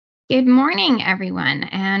Good morning, everyone,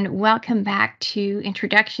 and welcome back to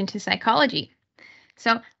Introduction to Psychology.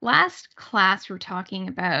 So last class, we were talking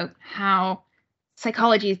about how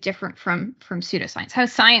psychology is different from pseudoscience, how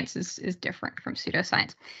science is different from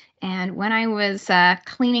pseudoscience. And when I was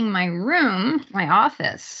cleaning my room, my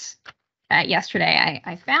office, yesterday,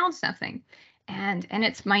 I found something. And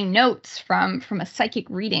it's my notes from a psychic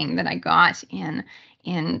reading that I got in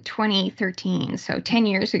 2013, so 10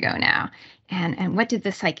 years ago now. And what did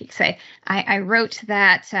the psychic say? I wrote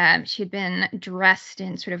that she had been dressed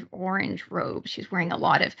in sort of orange robes. She was wearing a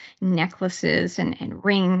lot of necklaces and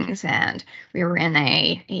rings, and we were in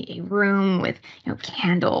a room with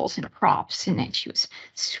candles and props, and she was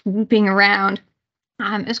swooping around.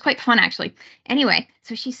 It was quite fun, actually. Anyway,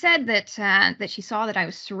 so she said that she saw that I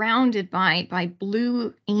was surrounded by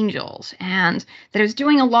blue angels, and that I was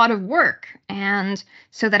doing a lot of work, and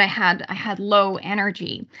so that I had low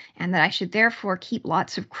energy, and that I should therefore keep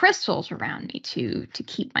lots of crystals around me to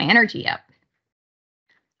keep my energy up.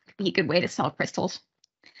 Could be a good way to sell crystals.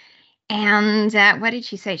 And what did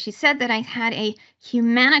she say? She said that I had a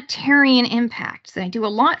humanitarian impact, that I do a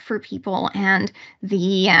lot for people, and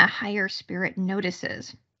the higher spirit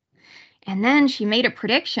notices. And then she made a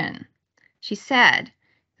prediction. She said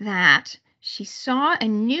that she saw a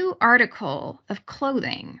new article of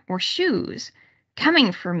clothing or shoes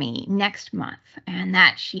coming for me next month, and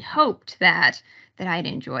that she hoped that I'd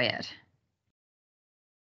enjoy it. Is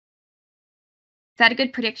that a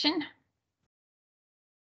good prediction?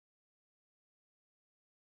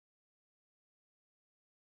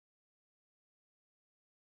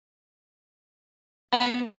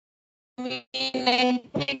 I mean, I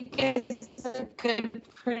think it's a good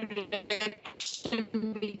prediction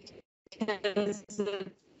because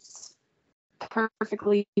it's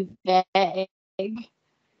perfectly vague.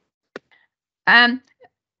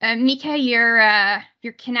 Mika, your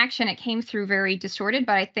connection, it came through very distorted,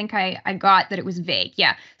 but I think I got that it was vague.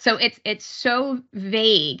 Yeah. So it's so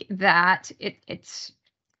vague that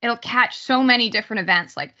it'll catch so many different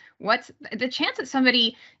events. Like, what's the chance that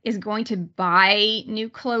somebody is going to buy new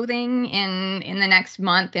clothing in the next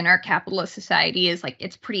month in our capitalist society is like,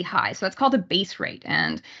 it's pretty high. So it's called a base rate.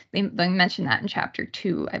 And they mentioned that in chapter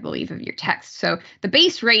 2, I believe, of your text. So the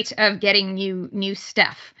base rate of getting new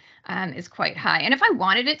stuff is quite high. And if I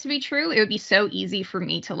wanted it to be true, it would be so easy for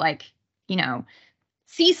me to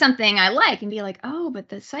see something I like and be like, oh, but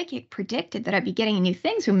the psychic predicted that I'd be getting a new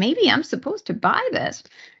thing, so maybe I'm supposed to buy this,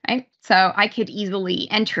 right? So I could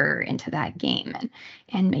easily enter into that game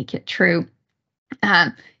and make it true.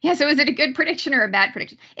 So is it a good prediction or a bad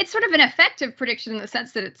prediction? It's sort of an effective prediction in the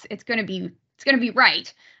sense that it's going to be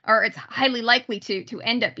right, or it's highly likely to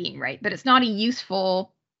end up being right, but it's not a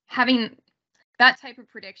useful having. That type of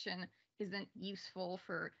prediction isn't useful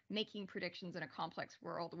for making predictions in a complex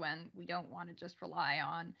world when we don't want to just rely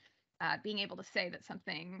on being able to say that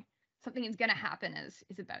something is going to happen is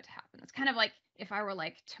about to happen. It's kind of like if I were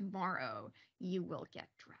like, tomorrow you will get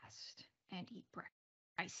dressed and eat breakfast.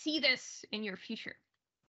 I see this in your future.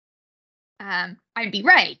 I'd be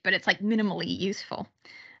right, but it's like minimally useful.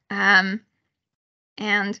 And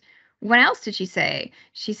what else did she say?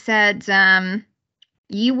 She said,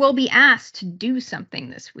 you will be asked to do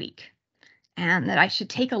something this week, and that I should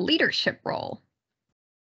take a leadership role.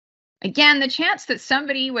 Again, the chance that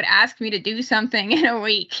somebody would ask me to do something in a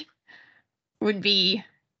week would be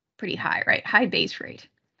pretty high, right? High base rate.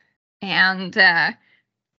 And,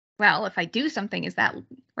 well, if I do something, is that,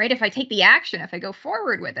 right? If I take the action, if I go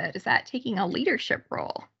forward with it, is that taking a leadership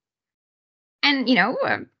role? And,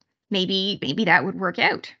 maybe that would work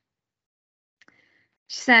out.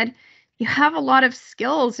 She said, you have a lot of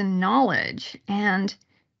skills and knowledge, and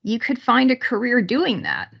you could find a career doing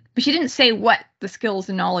that. But she didn't say what the skills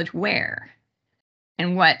and knowledge were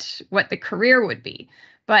and what the career would be.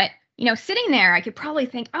 But, sitting there, I could probably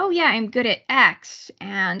think, oh, yeah, I'm good at X,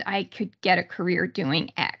 and I could get a career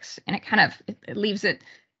doing X. And it kind of it leaves it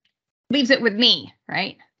with me,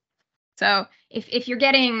 right? So if you're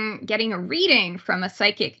getting a reading from a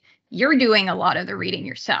psychic, you're doing a lot of the reading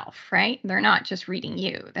yourself, right? They're not just reading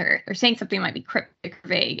you. They're saying something might be cryptic or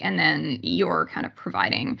vague, and then you're kind of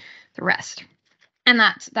providing the rest. And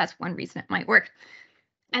that's one reason it might work.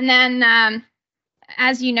 And then,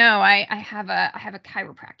 as you know, I have a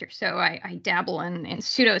chiropractor, so I dabble in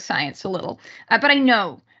pseudoscience a little, but I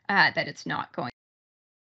know that it's not going.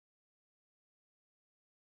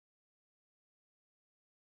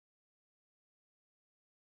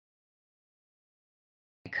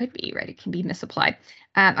 Could be, right? It can be misapplied.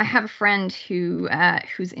 I have a friend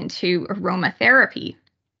who's into aromatherapy,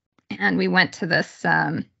 and we went to this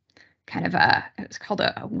kind of it was called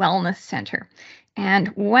a wellness center, And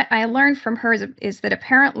what I learned from her is that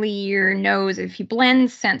apparently your nose, if you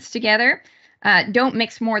blend scents together, don't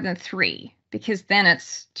mix more than 3, because then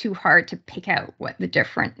it's too hard to pick out what the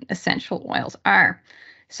different essential oils are.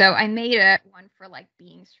 So I made one for like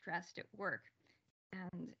being stressed at work.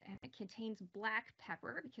 And it contains black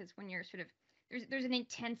pepper, because when you're sort of, there's an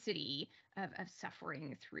intensity of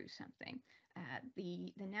suffering through something.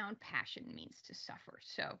 The noun passion means to suffer.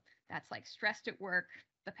 So that's like stressed at work,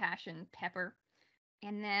 the passion, pepper.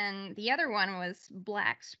 And then the other one was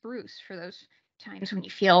black spruce, for those times when you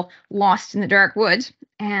feel lost in the dark woods.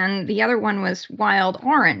 And the other one was wild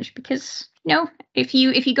orange, because, if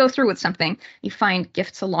you go through with something, you find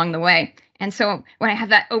gifts along the way. And so when I have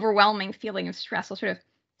that overwhelming feeling of stress, I'll sort of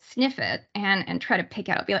sniff it and try to pick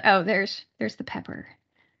out. I'll be like, oh, there's the pepper,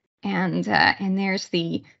 and there's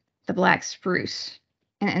the black spruce,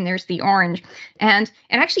 and there's the orange. And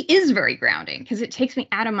it actually is very grounding, because it takes me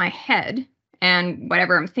out of my head and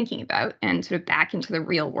whatever I'm thinking about, and sort of back into the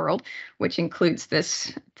real world, which includes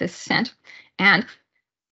this scent. And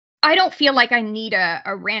I don't feel like I need a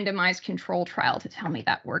randomized control trial to tell me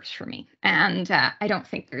that works for me. And I don't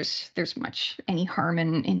think there's much any harm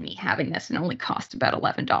in me having this, and only cost about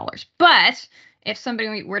 $11. But if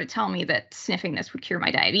somebody were to tell me that sniffing this would cure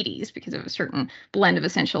my diabetes because of a certain blend of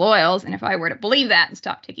essential oils, and if I were to believe that and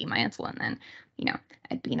stop taking my insulin, then,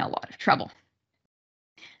 I'd be in a lot of trouble.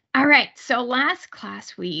 All right, so last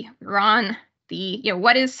class we were on the,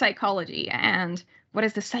 what is psychology, and what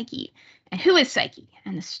is the psyche, and who is Psyche,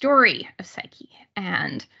 and the story of Psyche.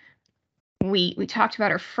 And we talked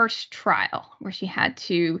about her first trial, where she had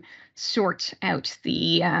to sort out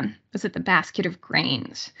the basket of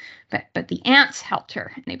grains, but the ants helped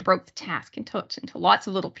her, and they broke the task into lots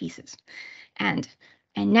of little pieces. And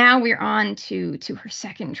now we're on to her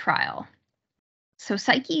second trial. So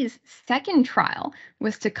Psyche's second trial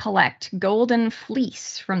was to collect golden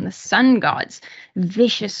fleece from the sun god's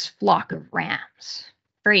vicious flock of rams.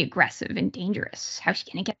 Very aggressive and dangerous. How's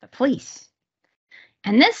she going to get the fleece?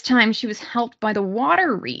 And this time she was helped by the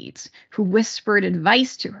water reeds, who whispered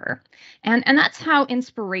advice to her. And that's how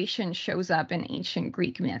inspiration shows up in ancient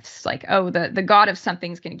Greek myths. Like, oh, the god of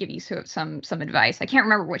something's going to give you some advice. I can't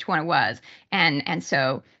remember which one it was. And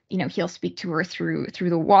so, he'll speak to her through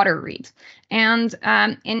the water reeds. And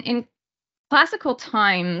in classical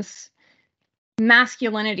times,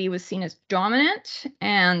 masculinity was seen as dominant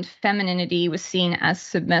and femininity was seen as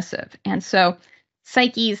submissive. And so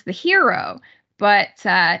Psyche's the hero, but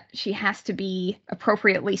she has to be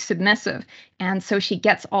appropriately submissive. And so she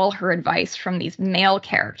gets all her advice from these male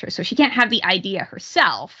characters. So she can't have the idea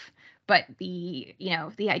herself, but the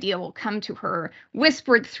idea will come to her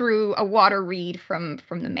whispered through a water reed from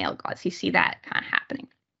the male gods. You see that kind of happening.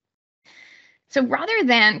 So rather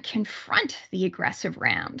than confront the aggressive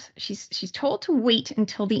rams, she's told to wait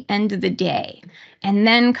until the end of the day and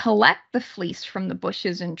then collect the fleece from the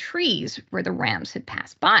bushes and trees where the rams had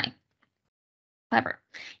passed by. Clever.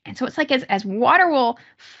 And so it's like as water will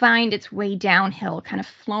find its way downhill, kind of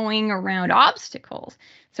flowing around obstacles.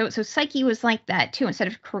 So Psyche was like that too. Instead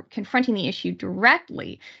of confronting the issue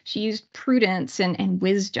directly, she used prudence and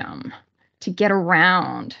wisdom to get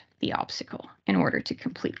around the obstacle in order to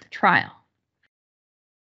complete the trial.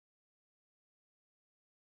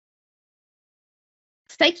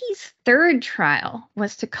 Psyche's third trial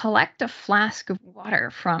was to collect a flask of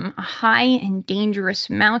water from a high and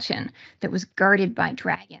dangerous mountain that was guarded by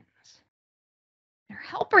dragons. Her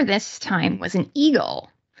helper this time was an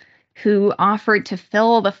eagle, who offered to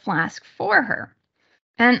fill the flask for her.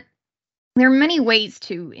 And there are many ways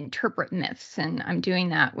to interpret myths, and I'm doing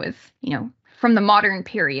that with, from the modern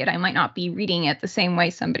period. I might not be reading it the same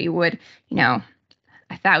way somebody would,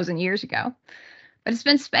 1,000 years ago. But it's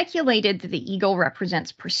been speculated that the eagle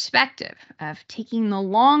represents perspective, of taking the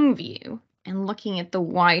long view and looking at the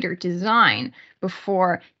wider design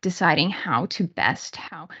before deciding how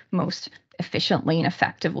most efficiently and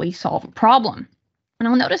effectively solve a problem. And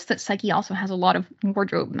I'll notice that Psyche also has a lot of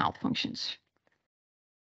wardrobe malfunctions.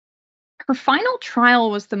 Her final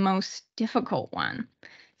trial was the most difficult one.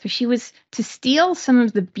 So she was to steal some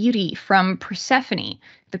of the beauty from Persephone,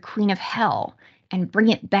 the queen of hell, and bring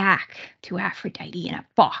it back to Aphrodite in a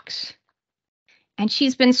box. And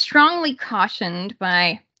she's been strongly cautioned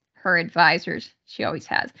by her advisors, she always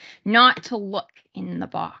has, not to look in the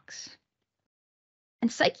box.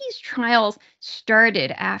 And Psyche's trials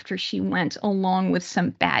started after she went along with some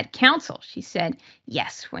bad counsel. She said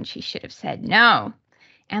yes when she should have said no.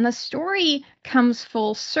 And the story comes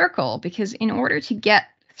full circle, because in order to get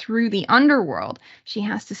through the underworld, she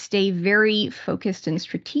has to stay very focused and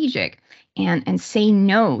strategic and say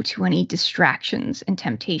no to any distractions and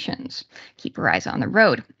temptations. Keep her eyes on the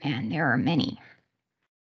road, and there are many.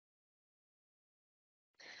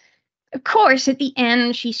 Of course, at the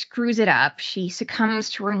end, she screws it up. She succumbs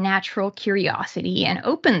to her natural curiosity and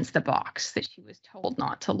opens the box that she was told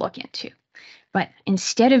not to look into. But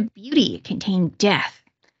instead of beauty, it contained death.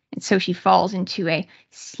 And so she falls into a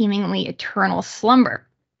seemingly eternal slumber.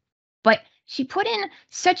 But she put in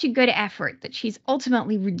such a good effort that she's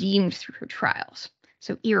ultimately redeemed through her trials.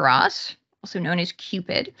 So Eros, also known as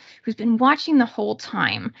Cupid, who's been watching the whole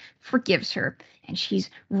time, forgives her, and she's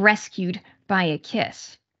rescued by a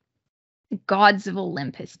kiss. The gods of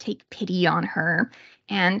Olympus take pity on her,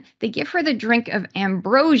 and they give her the drink of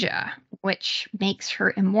ambrosia, which makes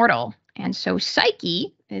her immortal. And so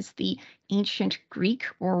Psyche is the ancient Greek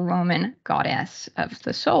or Roman goddess of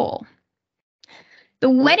the soul. The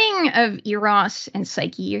wedding of Eros and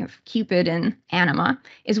Psyche, of Cupid and Anima,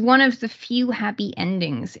 is one of the few happy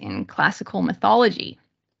endings in classical mythology.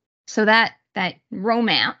 So that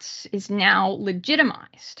romance is now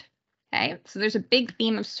legitimized. Okay, so there's a big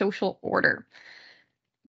theme of social order.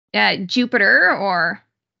 Jupiter, or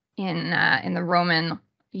in the Roman,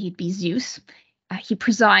 he'd be Zeus. He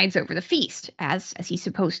presides over the feast as he's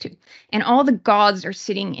supposed to, and all the gods are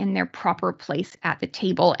sitting in their proper place at the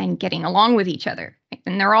table and getting along with each other,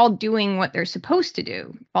 and they're all doing what they're supposed to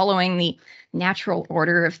do, following the natural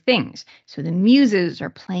order of things. So the muses are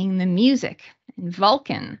playing the music, and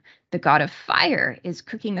Vulcan, the god of fire, is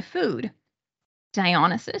cooking the food.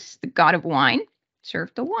 Dionysus, the god of wine,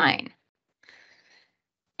 served the wine.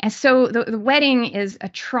 And so the wedding is a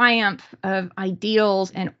triumph of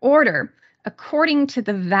ideals and order according to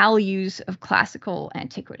the values of classical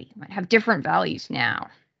antiquity. Might have different values now.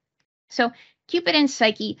 So Cupid and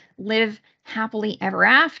Psyche live happily ever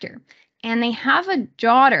after, and they have a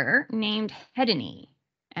daughter named Hedone,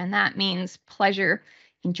 and that means pleasure,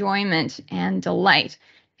 enjoyment, and delight.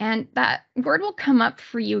 And that word will come up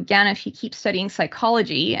for you again if you keep studying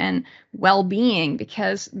psychology and well-being,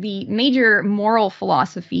 because the major moral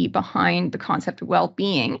philosophy behind the concept of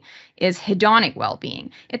well-being is hedonic well-being.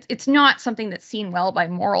 It's not something that's seen well by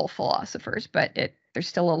moral philosophers, but there's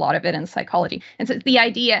still a lot of it in psychology. And so it's the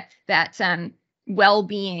idea that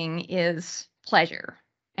well-being is pleasure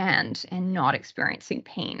and not experiencing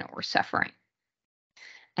pain or suffering.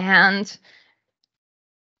 And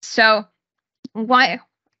so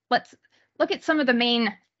let's look at some of the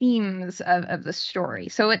main themes of the story.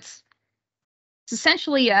 So it's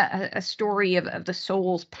essentially a story of the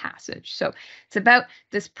soul's passage. So it's about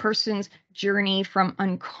this person's journey from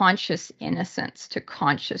unconscious innocence to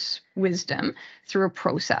conscious wisdom through a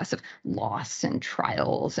process of loss and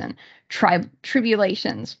trials and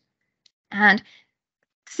tribulations. And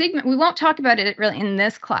Sigmund, we won't talk about it really in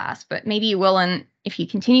this class, but maybe you will if you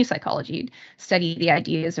continue psychology, study the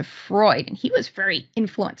ideas of Freud. And he was very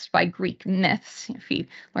influenced by Greek myths, if you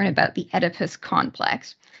learn about the Oedipus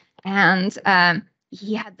complex. And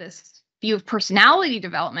he had this view of personality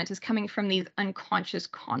development as coming from these unconscious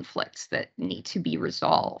conflicts that need to be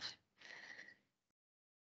resolved.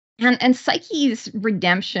 And Psyche's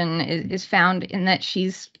redemption is found in that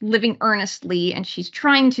she's living earnestly and she's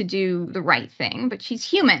trying to do the right thing, but she's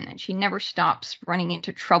human and she never stops running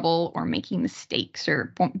into trouble or making mistakes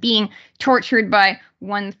or being tortured by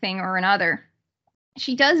one thing or another.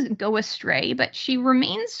 She does go astray, but she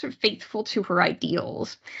remains faithful to her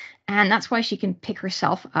ideals, and that's why she can pick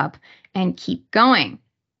herself up and keep going.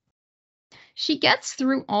 She gets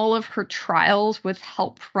through all of her trials with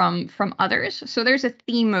help from others. So there's a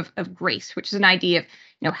theme of grace, which is an idea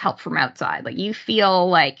of help from outside. Like you feel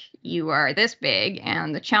like you are this big,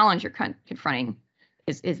 and the challenge you're confronting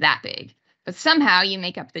is that big. But somehow you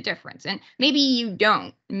make up the difference. And maybe you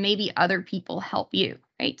don't. Maybe other people help you,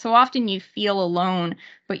 right? So often you feel alone,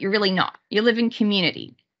 but you're really not. You live in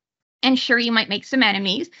community. And sure, you might make some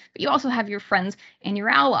enemies, but you also have your friends and your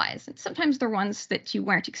allies. And sometimes they're ones that you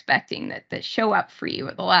weren't expecting that show up for you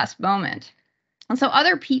at the last moment. And so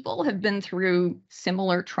other people have been through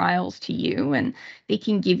similar trials to you, and they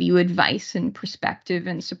can give you advice and perspective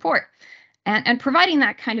and support. And providing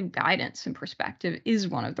that kind of guidance and perspective is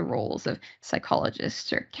one of the roles of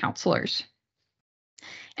psychologists or counselors.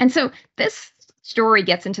 And so this story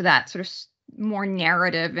gets into that sort of more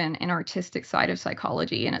narrative and artistic side of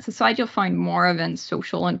psychology, and it's a side you'll find more of in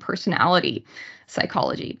social and personality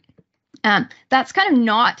psychology. That's kind of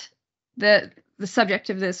not the the subject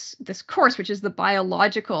of this course, which is the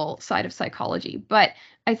biological side of psychology. But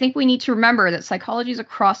I think we need to remember that psychology is a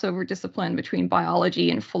crossover discipline between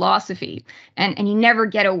biology and philosophy, and you never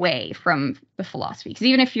get away from the philosophy. Because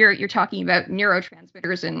even if you're talking about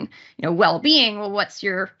neurotransmitters and well-being, well, what's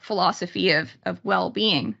your philosophy of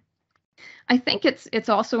well-being? I think it's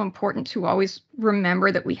also important to always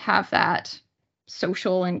remember that we have that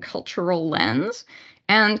social and cultural lens,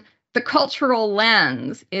 and the cultural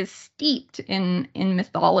lens is steeped in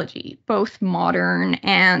mythology, both modern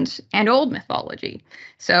and old mythology.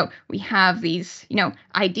 So we have these,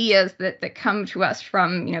 ideas that come to us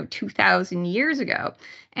from, 2,000 years ago.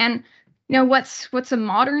 And, what's a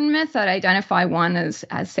modern myth? I'd identify one as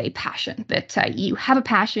say, passion, that you have a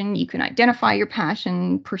passion, you can identify your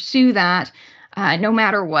passion, pursue that, no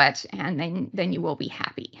matter what, and then you will be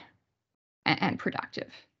happy and productive.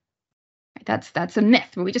 That's a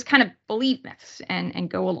myth, but we just kind of believe myths and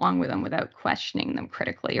go along with them without questioning them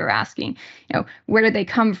critically or asking, where did they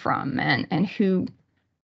come from, and who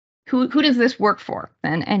does this work for,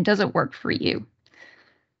 and does it work for you?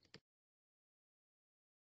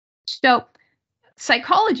 So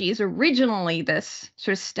psychology is originally this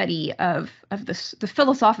sort of study of the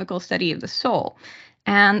philosophical study of the soul,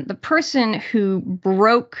 and the person who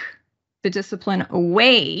broke the discipline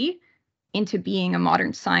away into being a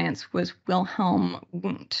modern science was Wilhelm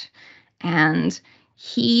Wundt. And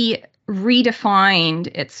he redefined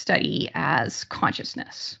its study as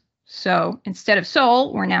consciousness. So instead of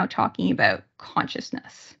soul, we're now talking about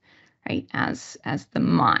consciousness, right, as the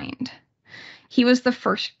mind. He was the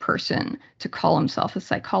first person to call himself a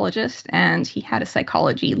psychologist, and he had a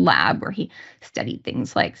psychology lab where he studied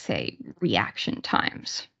things like, say, reaction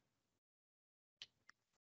times.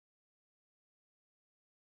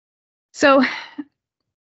 So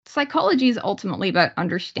psychology is ultimately about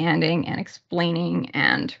understanding and explaining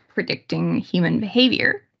and predicting human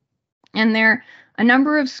behavior. And there are a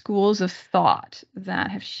number of schools of thought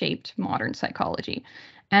that have shaped modern psychology.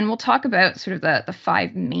 And we'll talk about sort of the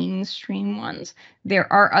 5 mainstream ones.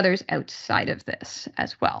 There are others outside of this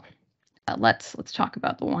as well. Let's talk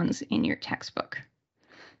about the ones in your textbook.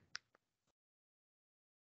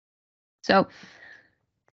 So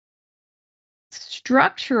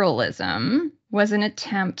structuralism was an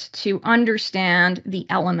attempt to understand the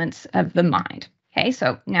elements of the mind. Okay,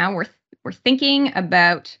 so now we're thinking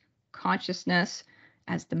about consciousness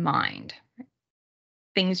as the mind,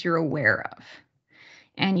 things you're aware of.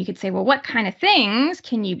 And you could say, well, what kind of things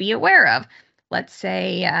can you be aware of? Let's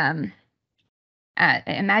say,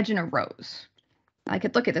 imagine a rose. I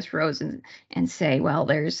could look at this rose and say, well,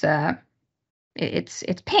 there's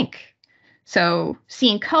it's pink. So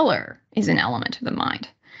seeing color is an element of the mind.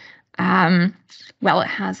 Well, it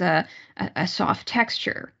has a soft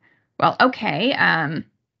texture. Well, okay,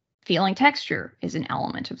 feeling texture is an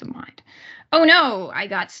element of the mind. Oh no, I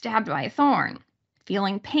got stabbed by a thorn.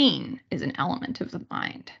 Feeling pain is an element of the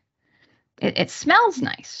mind. It smells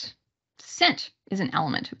nice. Scent is an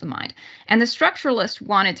element of the mind. And the structuralists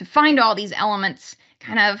wanted to find all these elements,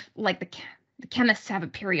 kind of like the chemists have a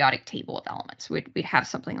periodic table of elements. We'd have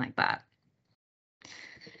something like that.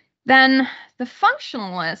 Then the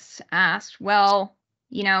functionalists asked, well,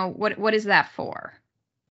 what is that for?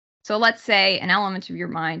 So let's say an element of your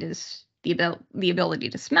mind is the ability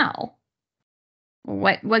to smell.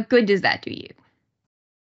 What good does that do you?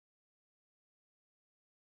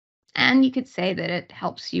 And you could say that it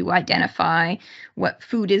helps you identify what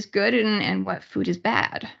food is good and what food is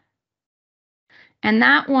bad. And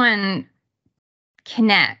that one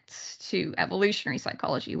connects to evolutionary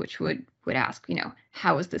psychology, which would ask,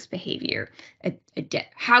 how is this behavior,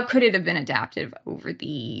 how could it have been adaptive over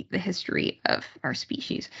the history of our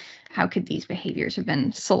species? How could these behaviors have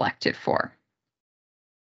been selected for?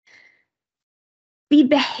 The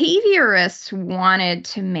behaviorists wanted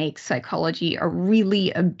to make psychology a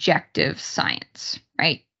really objective science,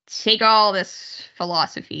 right? Take all this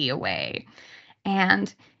philosophy away.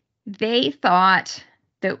 And they thought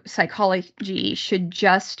that psychology should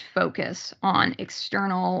just focus on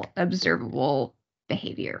external observable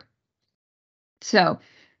behavior. So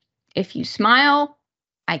if you smile,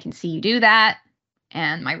 I can see you do that.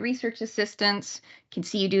 And my research assistants can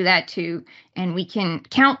see you do that too. And we can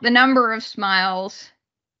count the number of smiles.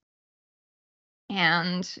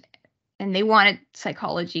 And they wanted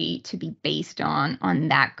psychology to be based on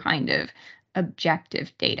that kind of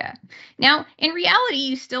objective data. Now, in reality,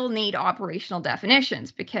 you still need operational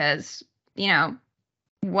definitions because, how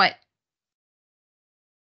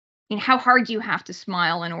hard do you have to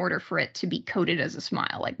smile in order for it to be coded as a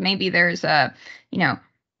smile? Like maybe there's a,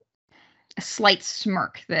 slight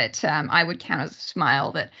smirk that I would count as a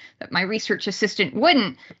smile that my research assistant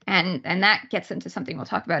wouldn't. And that gets into something we'll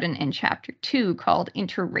talk about in chapter 2 called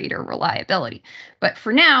inter-rater reliability. But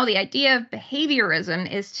for now, the idea of behaviorism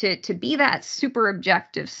is to be that super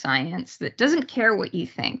objective science that doesn't care what you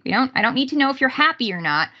think. I don't need to know if you're happy or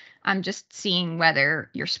not. I'm just seeing whether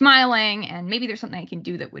you're smiling, and maybe there's something I can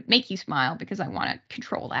do that would make you smile because I want to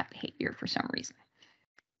control that behavior for some reason.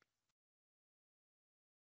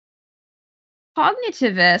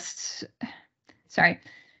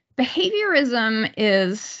 Behaviorism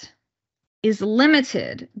is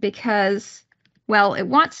limited because, well, it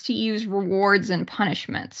wants to use rewards and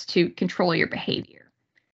punishments to control your behavior.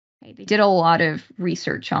 Okay, they did a lot of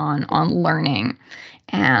research on learning,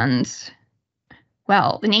 and,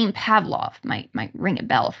 well, the name Pavlov might ring a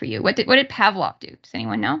bell for you. What did Pavlov do? Does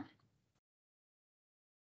anyone know?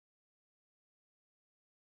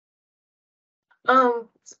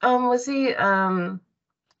 Was he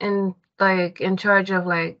in charge of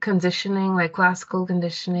like conditioning, like classical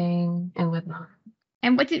conditioning and whatnot?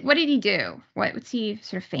 And what did he do? What's he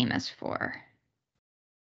sort of famous for?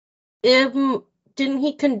 Didn't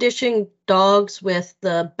he condition dogs with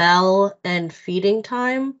the bell and feeding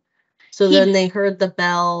time? So then they heard the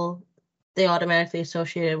bell, they automatically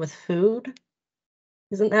associated with food.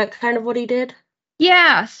 Isn't that kind of what he did?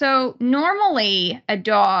 Yeah, so normally a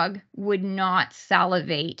dog would not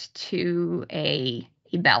salivate to a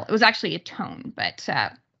bell. It was actually a tone, but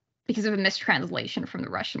because of a mistranslation from the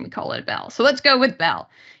Russian, we call it a bell. So let's go with bell.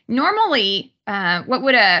 Normally, what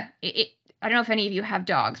would I don't know if any of you have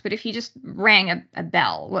dogs, but if you just rang a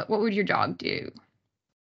bell, what would your dog do?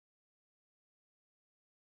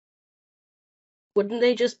 Wouldn't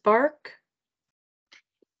they just bark?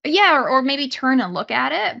 Yeah, or maybe turn and look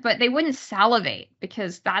at it, but they wouldn't salivate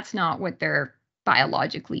because that's not what they're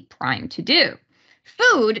biologically primed to do.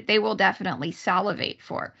 Food, they will definitely salivate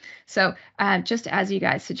for. So just as you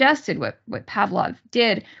guys suggested, what Pavlov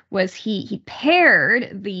did was he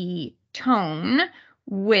paired the tone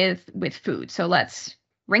with food. So let's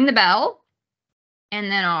ring the bell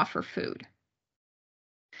and then offer food.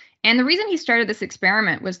 And the reason he started this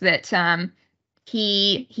experiment was that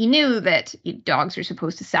he knew that dogs are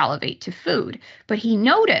supposed to salivate to food, but he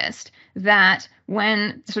noticed that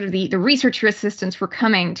when sort of the researcher assistants were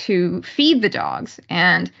coming to feed the dogs,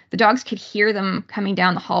 and the dogs could hear them coming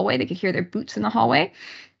down the hallway, they could hear their boots in the hallway,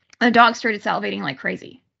 the dogs started salivating like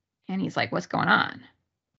crazy. And he's like, what's going on?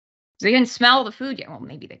 So they didn't smell the food yet. Well,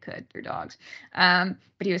 maybe they could, they're dogs. But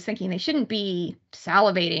he was thinking they shouldn't be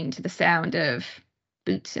salivating to the sound of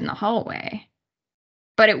boots in the hallway.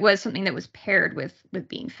 But it was something that was paired with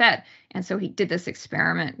being fed. And so he did this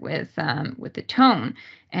experiment with the tone.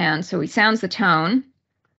 And so he sounds the tone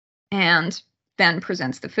and then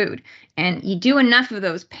presents the food. And you do enough of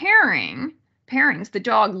those pairings, the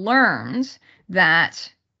dog learns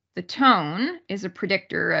that the tone is a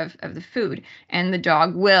predictor of the food. And the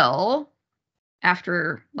dog will,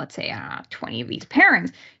 after, let's say, 20 of these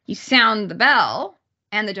pairings, you sound the bell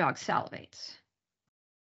and the dog salivates.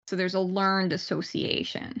 So there's a learned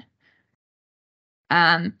association.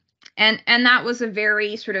 And that was a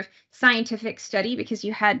very sort of scientific study because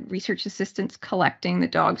you had research assistants collecting the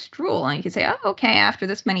dog's drool. And you could say, oh, okay, after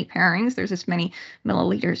this many pairings, there's this many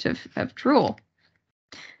milliliters of drool.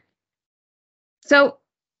 So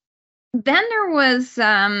then there was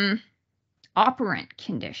operant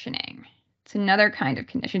conditioning. It's another kind of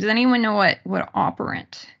conditioning. Does anyone know what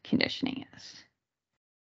operant conditioning is?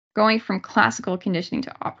 Going from classical conditioning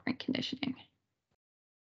to operant conditioning.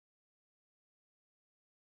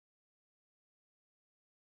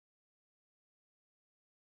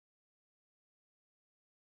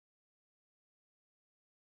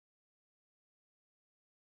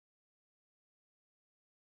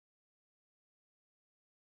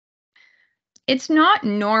 It's not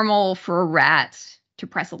normal for rats to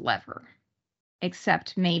press a lever,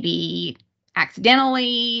 except maybe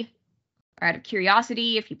accidentally, or out of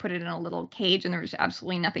curiosity, if you put it in a little cage and there's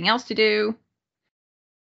absolutely nothing else to do.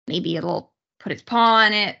 Maybe it'll put its paw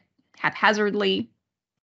on it haphazardly.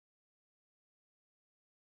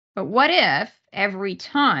 But what if every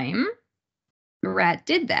time the rat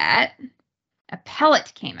did that, a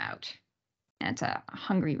pellet came out? And it's a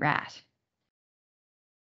hungry rat.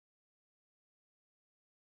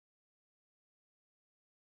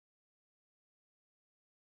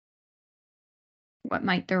 What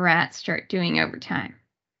might the rat start doing over time?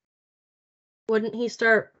 Wouldn't he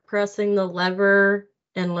start pressing the lever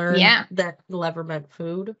and learn that the lever meant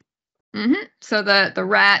food? Mm-hmm. So the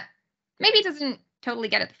rat maybe doesn't totally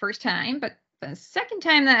get it the first time, but the second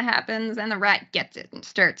time that happens, then the rat gets it and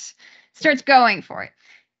starts going for it.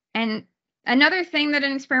 And Another thing that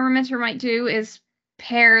an experimenter might do is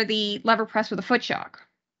pair the lever press with a foot shock.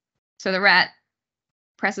 So the rat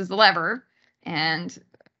presses the lever, and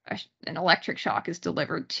an electric shock is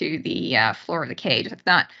delivered to the floor of the cage. It's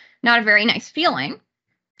not a very nice feeling.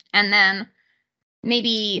 And then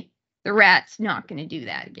maybe the rat's not going to do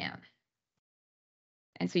that again.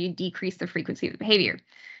 And so you decrease the frequency of the behavior.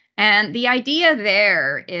 And the idea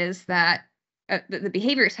there is that the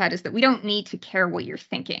behaviorists had is that we don't need to care what you're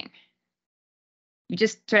thinking. You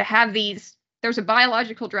just sort of have these, there's a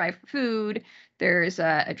biological drive for food, there's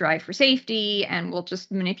a drive for safety, and we'll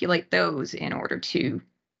just manipulate those in order to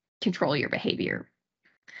control your behavior.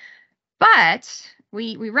 But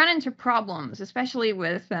we run into problems, especially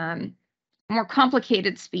with more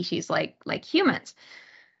complicated species like humans.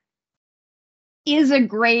 Is a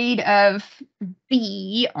grade of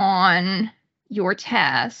B on your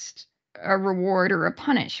test a reward or a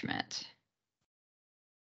punishment?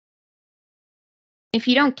 If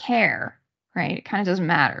you don't care, right, it kind of doesn't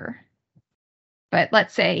matter. But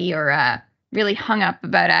let's say you're really hung up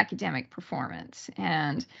about academic performance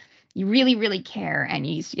and you really, really care and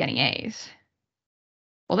you're used to getting A's.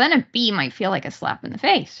 Well, then a B might feel like a slap in the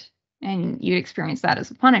face and you'd experience that as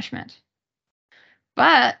a punishment.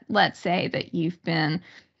 But let's say that you've been,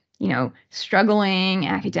 struggling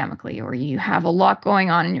academically, or you have a lot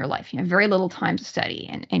going on in your life. You have very little time to study,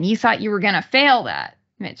 and you thought you were going to fail that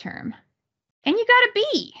midterm, and you got a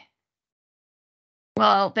B.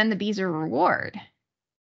 Well, then the B's are a reward.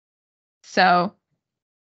 So,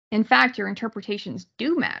 in fact, your interpretations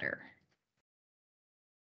do matter.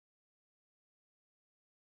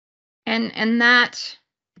 And that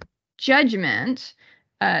judgment,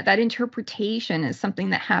 that interpretation is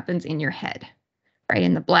something that happens in your head, right?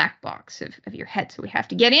 In the black box of your head. So we have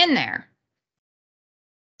to get in there.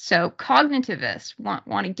 So cognitivists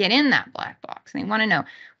want to get in that black box. They want to know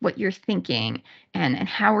what you're thinking and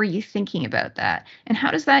how are you thinking about that? And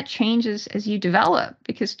how does that change as you develop?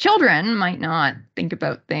 Because children might not think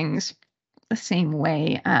about things the same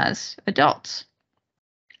way as adults.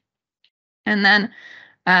 And then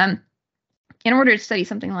in order to study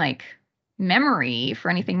something like memory for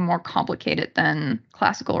anything more complicated than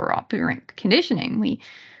classical or operant conditioning, we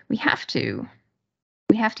have to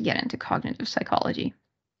get into cognitive psychology.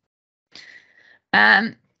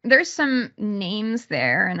 There's some names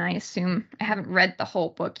there, and I assume I haven't read the whole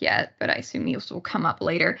book yet, but I assume these will come up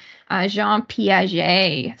later. Jean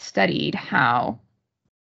Piaget studied how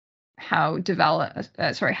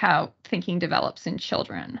thinking develops in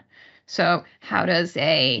children. So how does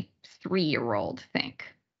a 3-year-old think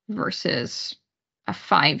versus a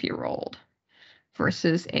 5-year-old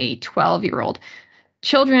versus a 12-year-old?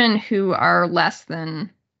 Children who are less than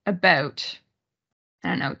about,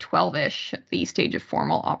 12-ish at the stage of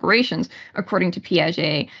formal operations, according to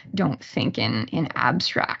Piaget, don't think in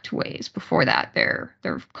abstract ways. Before that, they're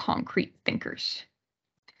concrete thinkers.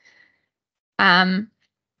 Then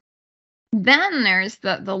there's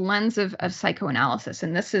the lens of psychoanalysis,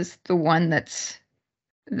 and this is the one that's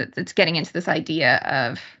getting into this idea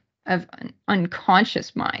of an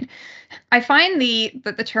unconscious mind. I find the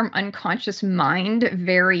term unconscious mind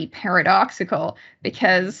very paradoxical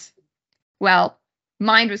because, well,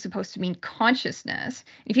 mind was supposed to mean consciousness.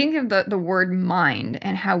 If you think of the word mind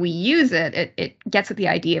and how we use it, it gets at the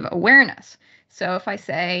idea of awareness. So if I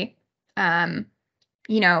say, I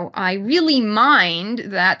really mind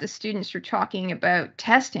that the students are talking about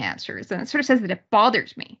test answers, then it sort of says that it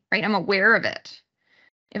bothers me, right? I'm aware of it.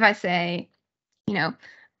 If I say,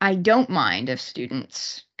 I don't mind if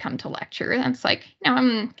students come to lecture, that's like,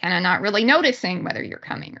 I'm kind of not really noticing whether you're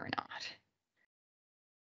coming or not.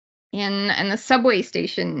 In the subway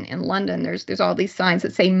station in London, there's all these signs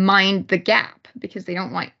that say mind the gap, because they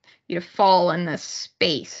don't want you to fall in this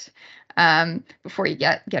space before you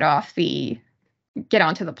get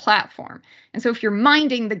onto the platform. And so if you're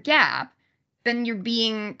minding the gap, then you're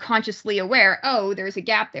being consciously aware, oh, there's a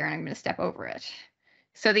gap there and I'm going to step over it.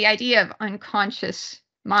 So the idea of unconscious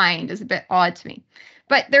mind is a bit odd to me.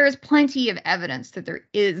 But there is plenty of evidence that there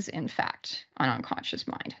is, in fact, an unconscious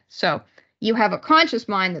mind. So you have a conscious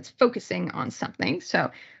mind that's focusing on something.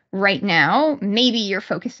 So right now, maybe you're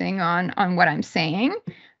focusing on what I'm saying,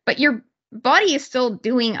 but your body is still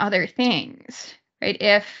doing other things, right?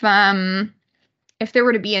 If there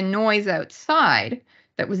were to be a noise outside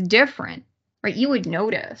that was different, right, you would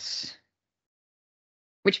notice,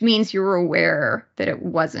 which means you were aware that it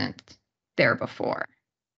wasn't there before.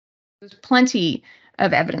 There's plenty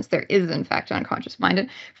of evidence there is, in fact, unconscious mind. And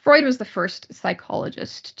Freud was the first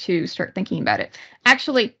psychologist to start thinking about it.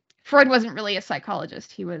 Actually, Freud wasn't really a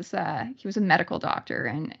psychologist. He was a medical doctor,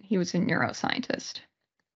 and he was a neuroscientist.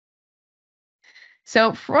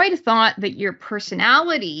 So Freud thought that your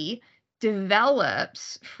personality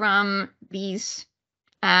develops from these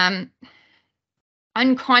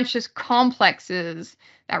unconscious complexes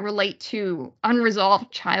that relate to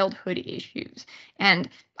unresolved childhood issues. And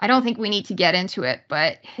I don't think we need to get into it,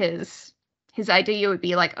 but his idea would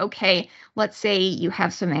be like, okay, let's say you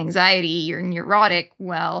have some anxiety, you're neurotic.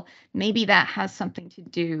 Well, maybe that has something to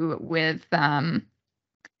do with the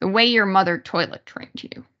way your mother toilet trained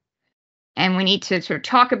you. And we need to sort of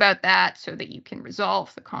talk about that so that you can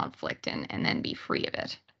resolve the conflict and then be free of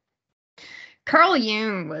it. Carl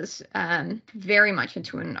Jung was very much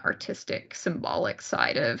into an artistic, symbolic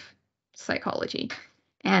side of psychology.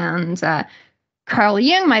 And Carl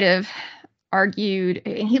Jung might have argued,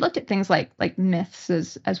 and he looked at things like myths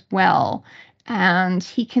as well. And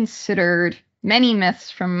he considered many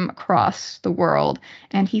myths from across the world.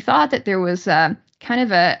 And he thought that there was kind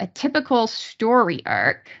of a typical story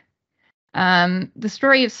arc. The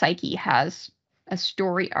story of Psyche has a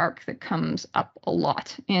story arc that comes up a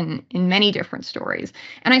lot in many different stories.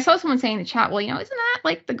 And I saw someone saying in the chat, well, isn't that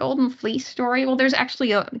like the Golden Fleece story? Well, there's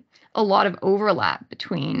actually a lot of overlap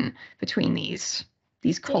between these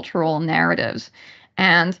cultural narratives.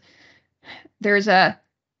 And there's a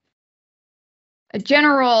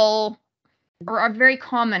general or a very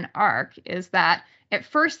common arc is that at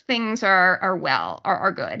first things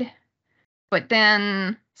are good, but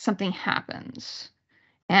then something happens.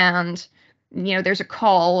 And there's a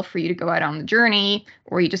call for you to go out on the journey,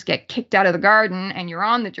 or you just get kicked out of the garden and you're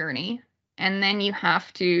on the journey. And then you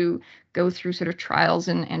have to go through sort of trials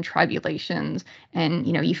and tribulations, and,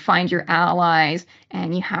 you find your allies,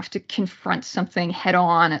 and you have to confront something head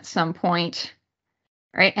on at some point,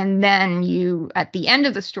 right? And then you, at the end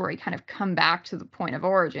of the story, kind of come back to the point of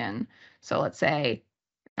origin. So let's say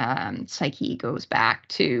Psyche goes back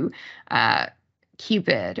to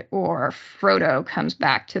Cupid, or Frodo comes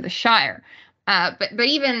back to the Shire. But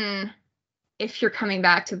even if you're coming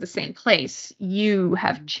back to the same place, you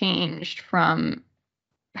have changed from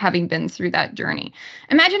having been through that journey.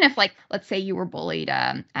 Imagine if, let's say you were bullied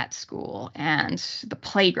at school, and the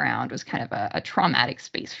playground was kind of a traumatic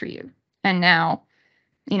space for you. And now,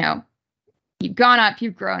 you've gone up,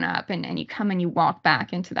 you've grown up, and you come and you walk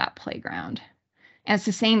back into that playground. And it's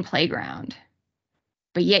the same playground,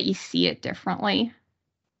 but yet you see it differently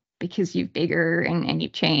because you've bigger and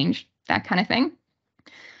you've changed, that kind of thing.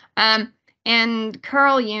 And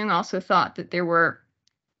Carl Jung also thought that there were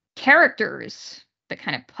characters that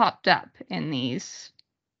kind of popped up in these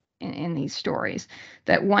stories.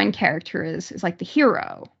 That one character is like the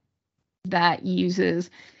hero that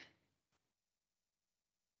uses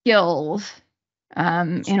skills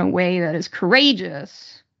in a way that is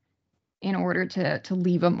courageous in order to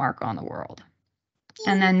leave a mark on the world.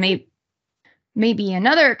 And then maybe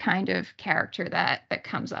another kind of character that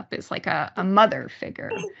comes up is like a mother figure.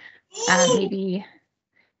 Maybe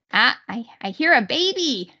I hear a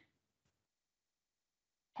baby.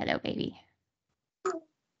 Hello, baby.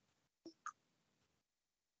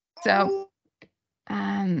 So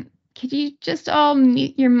could you just all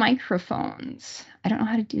mute your microphones? I don't know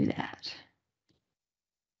how to do that.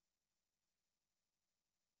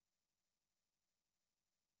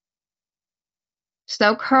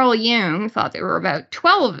 So Carl Jung thought there were about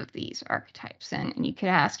 12 of these archetypes, and you could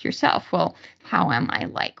ask yourself, well, how am I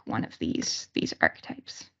like one of these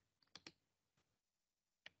archetypes?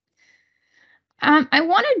 I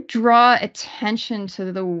want to draw attention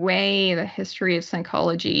to the way the history of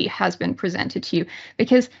psychology has been presented to you,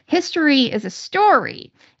 because history is a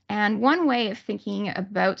story, and one way of thinking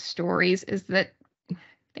about stories is that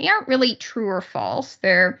they aren't really true or false.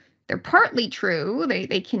 They're partly true.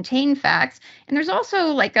 They contain facts. And there's also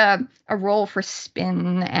like a role for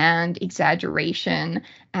spin and exaggeration.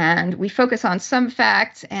 And we focus on some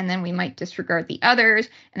facts, and then we might disregard the others.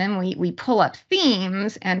 And then we pull up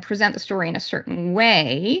themes and present the story in a certain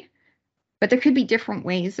way. But there could be different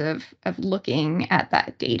ways of looking at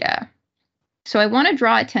that data. So I want to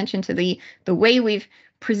draw attention to the way we've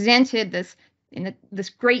presented this in this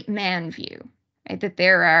great man view. Right, that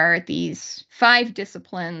there are these 5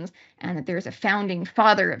 disciplines, and that there's a founding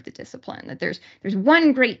father of the discipline, that there's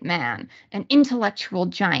one great man, an intellectual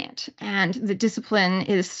giant, and the discipline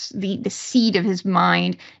is the seed of his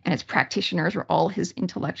mind, and its practitioners are all his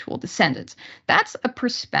intellectual descendants. That's a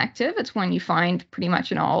perspective. It's one you find pretty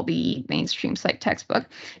much in all the mainstream psych textbook.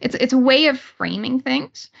 It's a way of framing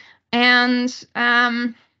things, and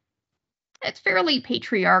it's fairly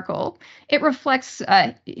patriarchal. It reflects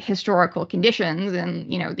historical conditions in,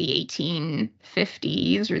 the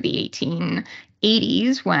 1850s or the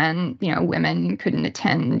 80s when, women couldn't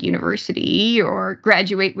attend university or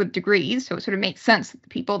graduate with degrees. So it sort of makes sense that the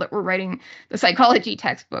people that were writing the psychology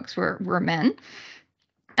textbooks were men.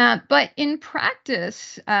 But in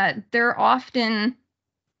practice, there are often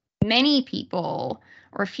many people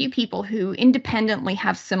or a few people who independently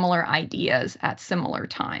have similar ideas at similar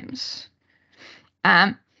times.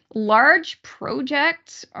 Large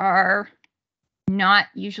projects are not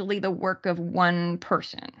usually the work of one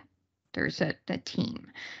person. There's a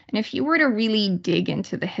team. And if you were to really dig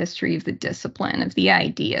into the history of the discipline, of the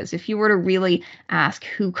ideas, if you were to really ask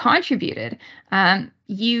who contributed,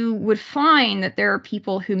 you would find that there are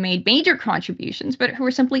people who made major contributions, but who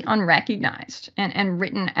were simply unrecognized and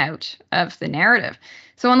written out of the narrative.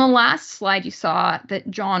 So on the last slide, you saw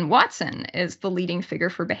that John Watson is the leading figure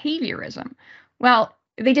for behaviorism. Well,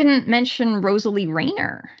 they didn't mention Rosalie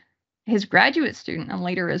Rayner, his graduate student and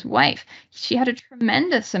later his wife. She had a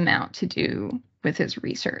tremendous amount to do with his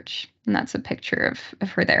research. And that's a picture of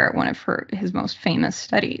her there at one of his most famous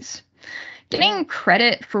studies. Getting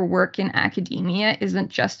credit for work in academia isn't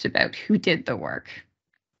just about who did the work,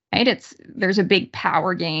 right? There's a big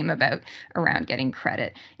power game around getting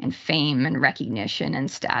credit and fame and recognition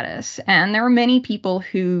and status. And there are many people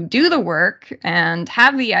who do the work and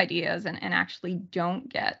have the ideas and actually don't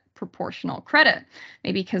get proportional credit,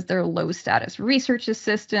 maybe because they're low status research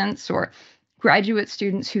assistants or graduate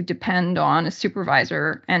students who depend on a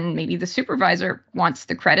supervisor, and maybe the supervisor wants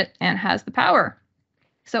the credit and has the power.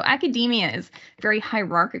 So academia is very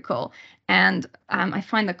hierarchical, and I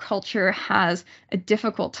find the culture has a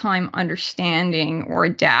difficult time understanding or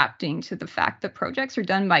adapting to the fact that projects are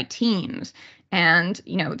done by teams, and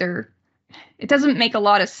it doesn't make a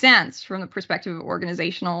lot of sense from the perspective of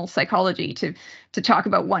organizational psychology to talk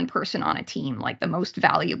about one person on a team like the most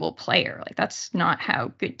valuable player. Like, that's not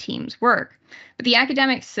how good teams work. But the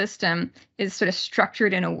academic system is sort of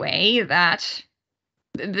structured in a way that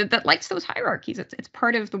likes those hierarchies. It's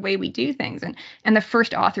part of the way we do things. And the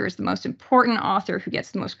first author is the most important author who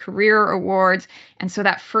gets the most career awards. And so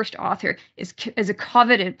that first author is a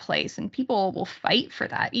coveted place, and people will fight for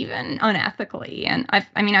that, even unethically. And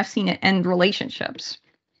I've seen it end relationships.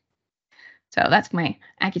 So that's my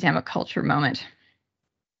academic culture moment.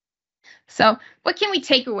 So what can we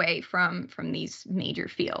take away from these major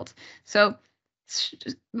fields? So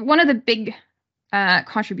one of the big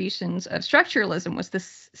contributions of structuralism was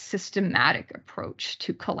this systematic approach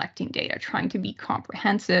to collecting data, trying to be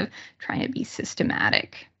comprehensive, trying to be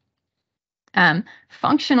systematic.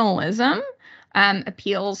 Functionalism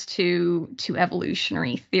appeals to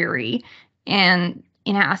evolutionary theory, and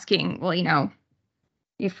in asking, well,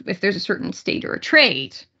 if there's a certain state or a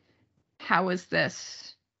trait, how is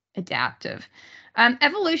this adaptive?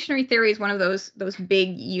 Evolutionary theory is one of those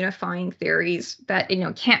big unifying theories that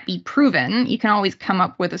can't be proven. You can always come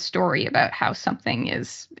up with a story about how something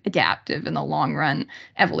is adaptive in the long run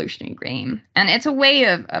evolutionary game, and it's a way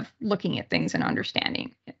of looking at things and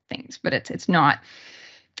understanding things. But it's not.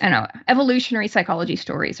 I don't know. Evolutionary psychology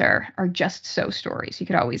stories are just so stories. You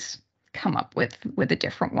could always come up with a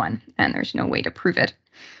different one, and there's no way to prove it.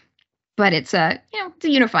 But it's a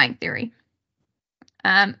unifying theory.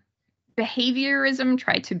 Behaviorism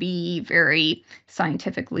tried to be very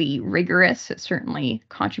scientifically rigorous. It certainly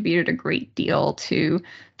contributed a great deal to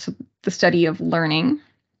the study of learning.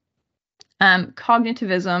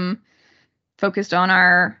 Cognitivism focused on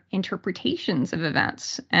our interpretations of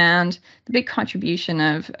events, and the big contribution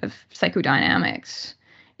of psychodynamics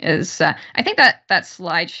is, I think that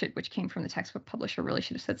slide which came from the textbook publisher, really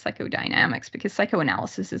should have said psychodynamics, because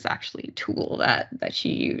psychoanalysis is actually a tool that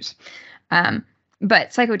you use.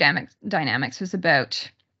 But psychodynamics was about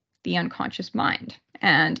the unconscious mind.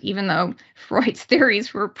 And even though Freud's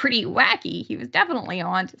theories were pretty wacky, he was definitely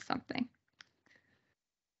onto something.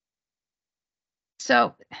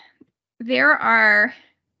 So there are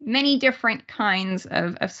many different kinds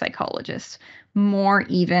of psychologists, more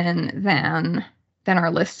even than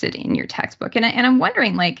are listed in your textbook. And I'm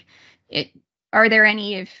wondering, are there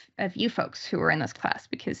any of you folks who are in this class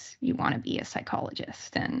because you want to be a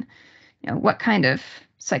psychologist? And what kind of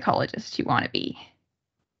psychologist you want to be?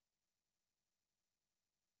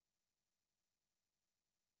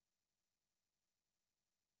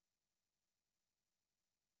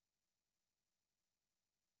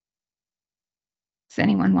 Does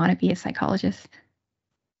anyone want to be a psychologist?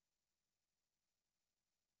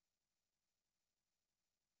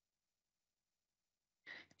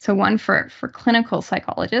 So one for clinical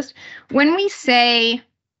psychologist. When we say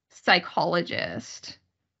psychologist,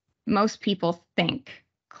 most people think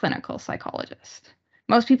clinical psychologist.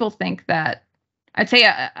 Most people think that, I'd say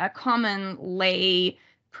a common lay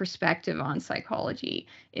perspective on psychology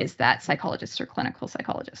is that psychologists are clinical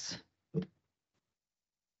psychologists.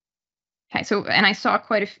 Okay, so, and I saw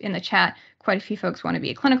in the chat, quite a few folks want to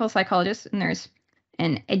be a clinical psychologist, and there's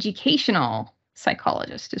an educational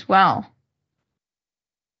psychologist as well.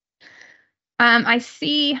 I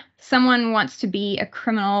see someone wants to be a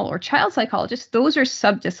criminal or child psychologist. Those are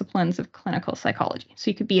subdisciplines of clinical psychology.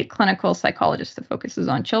 So you could be a clinical psychologist that focuses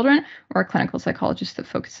on children, or a clinical psychologist that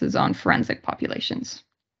focuses on forensic populations.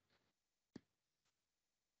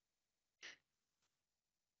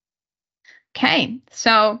 Okay,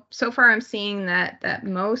 so far I'm seeing that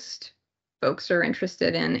most folks are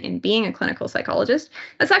interested in being a clinical psychologist.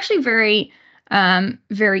 That's actually very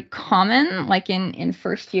common, like in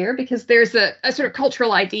first year, because there's a sort of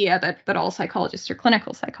cultural idea that all psychologists are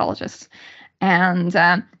clinical psychologists. And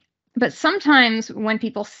but sometimes when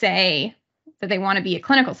people say that they want to be a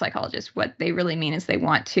clinical psychologist, what they really mean is they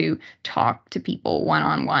want to talk to people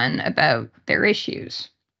one-on-one about their issues.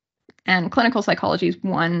 And clinical psychology is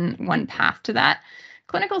one path to that.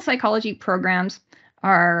 Clinical psychology programs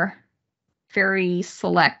are very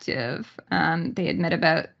selective. They admit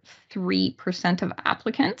about 3% of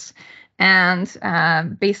applicants.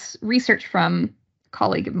 And base research from a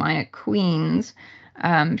colleague of mine at Queen's,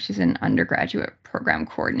 she's an undergraduate program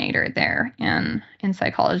coordinator there in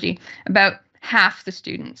psychology, about half the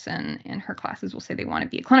students in her classes will say they want to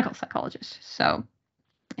be a clinical psychologist. So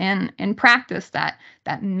in practice, that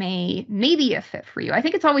may be a fit for you. I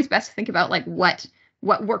think it's always best to think about like what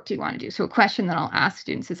work do you want to do? So a question that I'll ask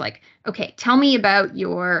students is like, okay, tell me about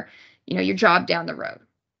your job down the road.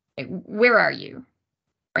 Like, where are you?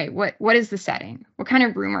 Right? What is the setting? What kind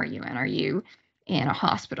of room are you in? Are you in a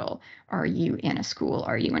hospital? Are you in a school?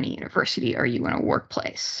 Are you in a university? Are you in a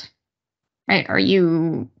workplace? Right? Are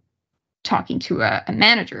you talking to a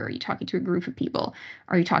manager? Are you talking to a group of people?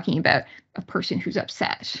 Are you talking about a person who's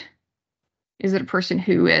upset? Is it a person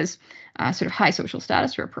who is sort of high social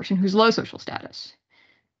status, or a person who's low social status?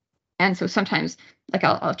 And so sometimes, like,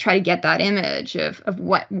 I'll try to get that image of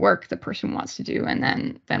what work the person wants to do, and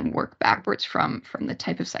then work backwards from the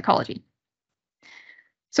type of psychology.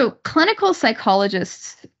 So clinical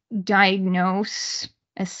psychologists diagnose,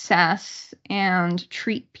 assess, and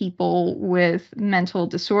treat people with mental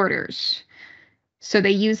disorders. So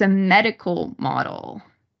they use a medical model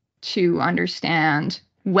to understand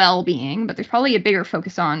well-being, but there's probably a bigger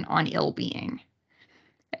focus on ill-being.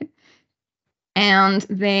 Okay. And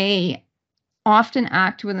they often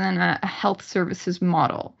act within a health services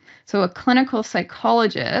model. So a clinical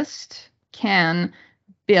psychologist can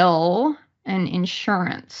bill an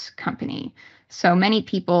insurance company. So many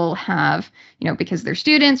people have, because they're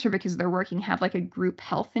students or because they're working, have like a group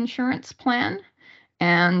health insurance plan,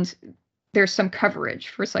 and there's some coverage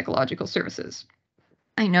for psychological services.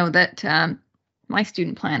 I know that my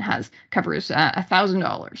student plan covers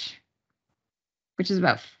 $1,000, which is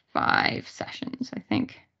about 5 sessions, I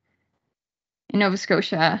think. In Nova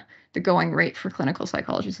Scotia, the going rate for clinical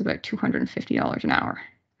psychology is about $250 an hour.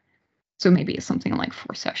 So maybe it's something like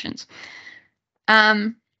 4 sessions.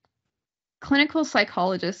 Clinical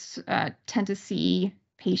psychologists tend to see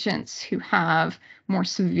patients who have more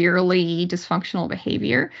severely dysfunctional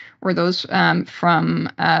behavior, or those from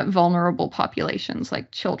vulnerable populations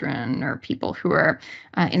like children or people who are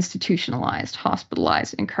institutionalized,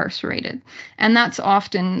 hospitalized, incarcerated. And that's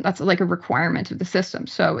like a requirement of the system.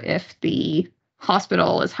 So if the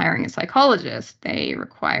hospital is hiring a psychologist, they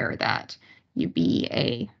require that you be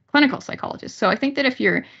a clinical psychologist. So I think that if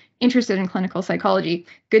you're interested in clinical psychology,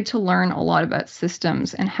 good to learn a lot about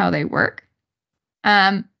systems and how they work.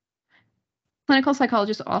 Clinical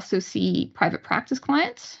psychologists also see private practice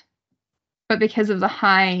clients, but because of the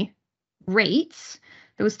high rates,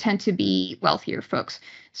 those tend to be wealthier folks.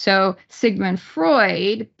 So Sigmund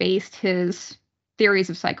Freud based his theories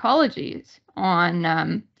of psychology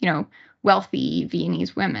on, wealthy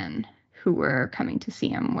Viennese women who were coming to see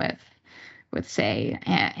him with say,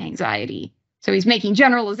 anxiety. So he's making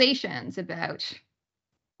generalizations about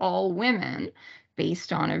all women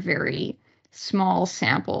based on a very small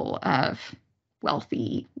sample of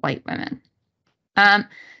wealthy white women.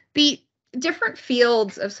 The different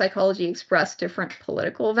fields of psychology express different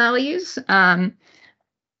political values.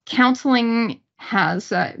 Counselling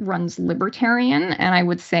runs libertarian, and I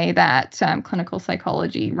would say that clinical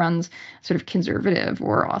psychology runs sort of conservative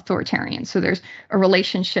or authoritarian. So there's a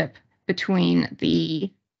relationship between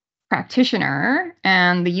the practitioner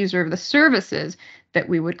and the user of the services that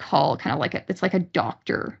we would call kind of it's like a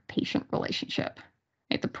doctor-patient relationship.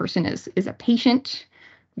 Right? The person is a patient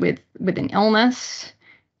with an illness,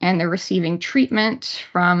 and they're receiving treatment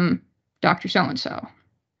from Dr. So-and-so.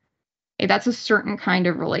 Okay, that's a certain kind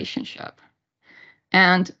of relationship.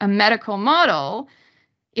 And a medical model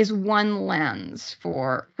is one lens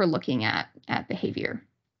for looking at behavior.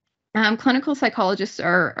 Clinical psychologists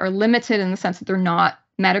are limited in the sense that they're not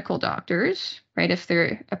medical doctors, right?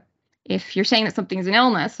 If you're saying that something is an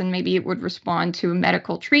illness and maybe it would respond to a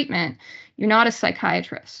medical treatment, you're not a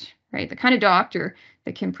psychiatrist, right? The kind of doctor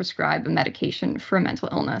that can prescribe a medication for a mental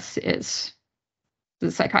illness is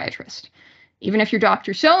the psychiatrist. Even if your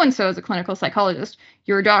doctor so-and-so is a clinical psychologist,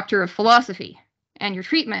 you're a doctor of philosophy, and your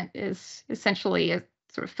treatment is essentially a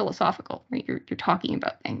sort of philosophical, right? You're talking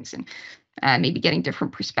about things and maybe getting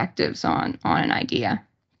different perspectives on an idea.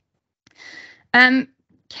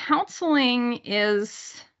 Counseling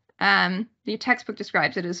is, the textbook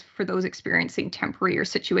describes it as for those experiencing temporary or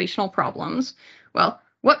situational problems. Well,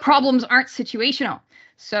 what problems aren't situational?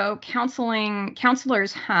 So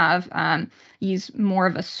counselors have used more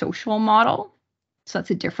of a social model. So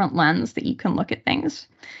that's a different lens that you can look at things.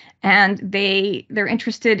 And they're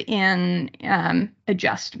interested in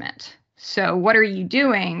adjustment. So what are you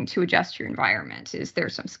doing to adjust your environment? Is there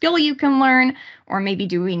some skill you can learn? Or maybe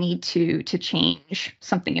do we need to change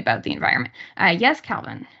something about the environment? Yes,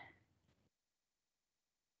 Calvin.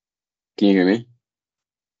 Can you hear me?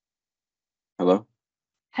 Hello?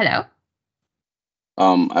 Hello?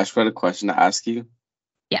 I just had a question to ask you.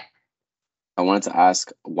 Yeah. I wanted to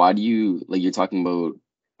ask, why do you, like, you're talking about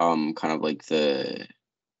kind of like the,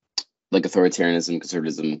 like, authoritarianism,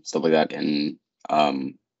 conservatism, stuff like that, and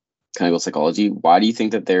clinical psychology. Why do you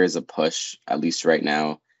think that there is a push, at least right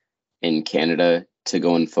now in Canada, to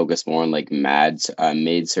go and focus more on like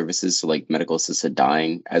MAID services, so like medical assisted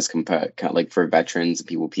dying, as compared, like for veterans and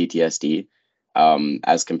people with PTSD,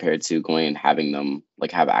 as compared to going and having them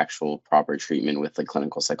like have actual proper treatment with like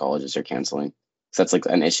clinical psychologists or counseling? So that's like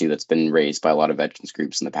an issue that's been raised by a lot of veterans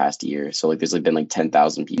groups in the past year. So like there's like been like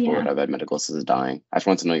 10,000 people that have had medical assisted dying. I just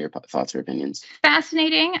want to know your thoughts or opinions.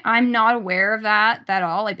 Fascinating. I'm not aware of that at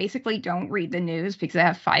all. I basically don't read the news because I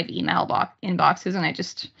have 5 email inboxes,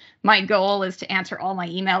 and my goal is to answer all my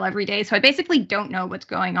email every day. So I basically don't know what's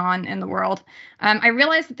going on in the world. I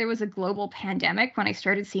realized that there was a global pandemic when I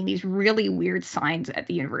started seeing these really weird signs at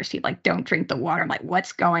the university, like don't drink the water. I'm like,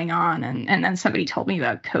 what's going on? And then somebody told me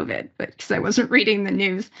about COVID, but because I wasn't reading the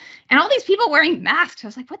news, and all these people wearing masks. I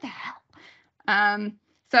was like, what the hell?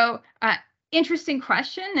 So interesting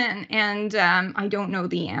question, and I don't know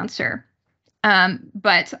the answer.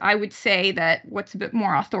 But I would say that what's a bit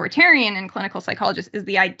more authoritarian in clinical psychologists is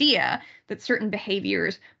the idea that certain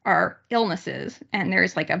behaviors are illnesses, and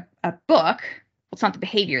there's like a book. Well, it's not the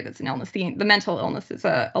behavior that's an illness. The mental illness is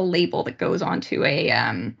a label that goes onto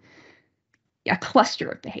a cluster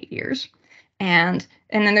of behaviors. And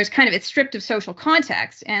then there's kind of, it's stripped of social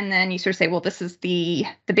context. And then you sort of say, well, this is the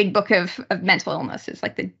big book of mental illness. It's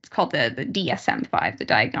like it's called the DSM-5, the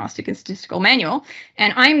Diagnostic and Statistical Manual.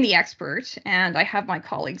 And I'm the expert, and I have my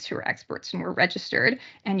colleagues who are experts, and we're registered,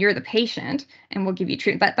 and you're the patient, and we'll give you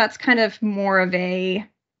treatment. That's kind of more of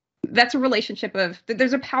that's a relationship of,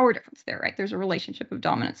 there's a power difference there, right? There's a relationship of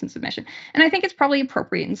dominance and submission. And I think it's probably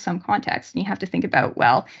appropriate in some contexts. And you have to think about,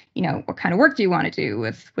 well, what kind of work do you want to do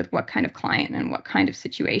with what kind of client and what kind of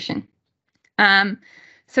situation?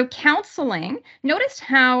 So counseling, notice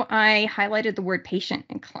how I highlighted the word patient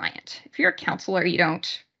and client. If you're a counselor, you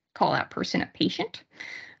don't call that person a patient.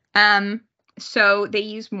 So they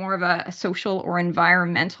use more of a social or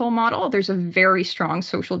environmental model. There's a very strong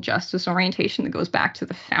social justice orientation that goes back to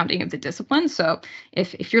the founding of the discipline. So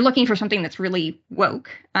if you're looking for something that's really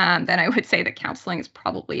woke, then I would say that counseling is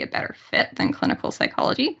probably a better fit than clinical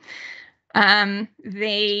psychology.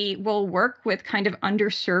 They will work with kind of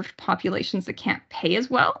underserved populations that can't pay as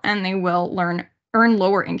well, and they will earn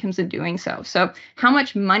lower incomes in doing so. So how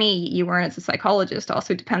much money you earn as a psychologist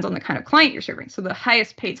also depends on the kind of client you're serving. So the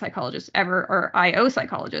highest paid psychologists ever are IO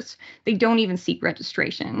psychologists. They don't even seek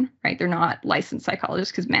registration, right? They're not licensed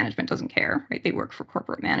psychologists because management doesn't care, right? They work for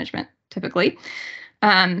corporate management typically.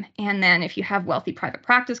 And then if you have wealthy private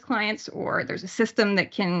practice clients, or there's a system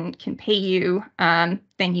that can pay you, then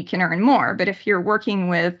you can earn more. But if you're working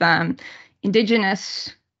with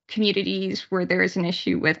indigenous communities where there is an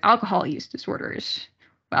issue with alcohol use disorders,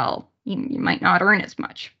 well, you might not earn as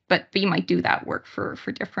much, but you might do that work for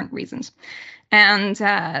different reasons. And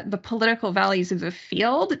the political values of the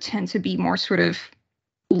field tend to be more sort of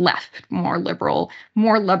left, more liberal,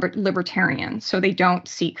 more libertarian. So they don't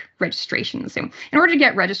seek registration the same. In order to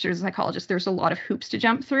get registered as a psychologist, there's a lot of hoops to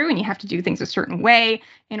jump through, and you have to do things a certain way,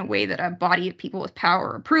 in a way that a body of people with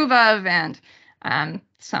power approve of. And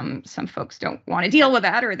some folks don't want to deal with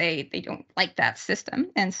that, or they don't like that system.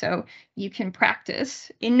 And so you can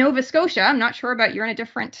practice in Nova Scotia. I'm not sure about you're in a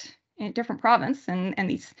different in a different province, and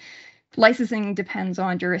these licensing depends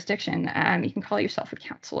on jurisdiction. You can call yourself a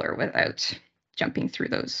counselor without jumping through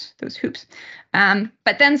those hoops.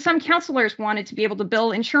 But then some counselors wanted to be able to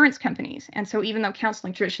bill insurance companies. And so even though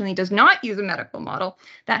counseling traditionally does not use a medical model,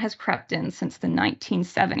 that has crept in since the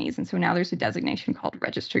 1970s. And so now there's a designation called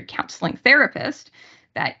registered counseling therapist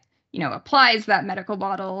that, applies that medical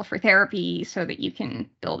model for therapy so that you can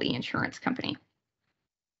bill the insurance company.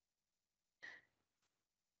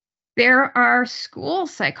 There are school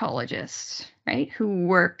psychologists, right, who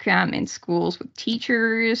work in schools with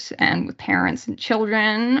teachers and with parents and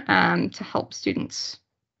children to help students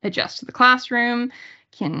adjust to the classroom,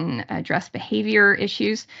 can address behavior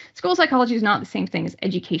issues. School psychology is not the same thing as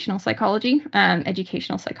educational psychology.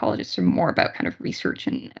 Educational psychologists are more about kind of research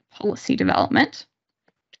and policy development.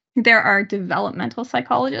 There are developmental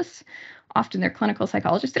psychologists. Often they're clinical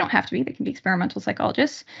psychologists. They don't have to be. They can be experimental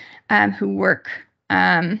psychologists who work,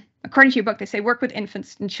 according to your book, they say work with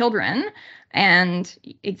infants and children and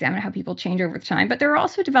examine how people change over time. But there are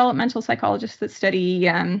also developmental psychologists that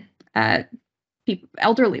study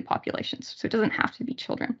elderly populations. So it doesn't have to be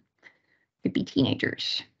children. It could be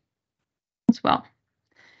teenagers as well.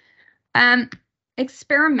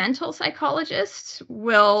 Experimental psychologists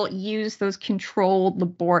will use those controlled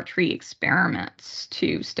laboratory experiments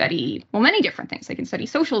to study, many different things. They can study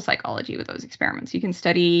social psychology with those experiments. You can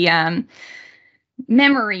study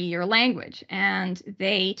memory or language, and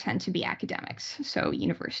they tend to be academics, so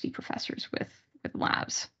university professors with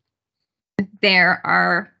labs. There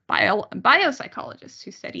are biopsychologists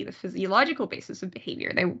who study the physiological basis of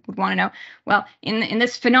behavior. They would want to know, well, in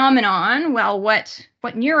this phenomenon, what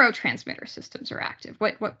neurotransmitter systems are active?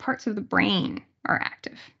 What parts of the brain are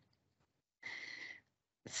active?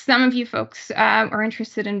 Some of you folks are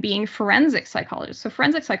interested in being forensic psychologists. So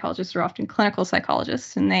forensic psychologists are often clinical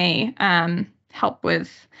psychologists, and they help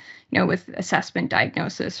with, with assessment,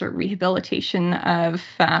 diagnosis, or rehabilitation of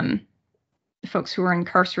folks who are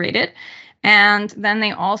incarcerated. And then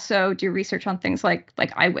they also do research on things like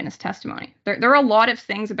eyewitness testimony. There are a lot of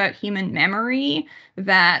things about human memory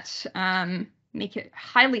that make it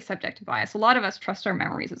highly subject to bias. A lot of us trust our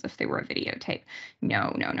memories as if they were a videotape.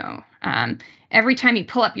 No. Every time you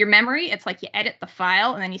pull up your memory, it's like you edit the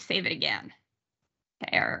file and then you save it again.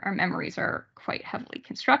 Okay, our memories are quite heavily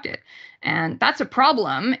constructed, and that's a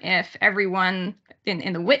problem if everyone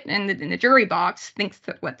in the jury box thinks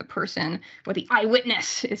that what the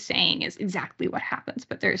eyewitness is saying is exactly what happens.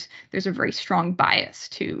 But there's a very strong bias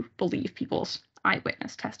to believe people's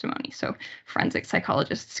eyewitness testimony. So forensic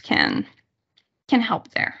psychologists can help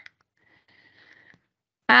there.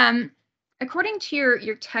 According to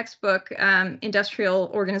your textbook,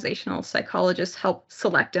 industrial organizational psychologists help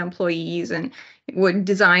select employees and would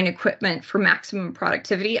design equipment for maximum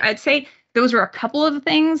productivity. I'd say those are a couple of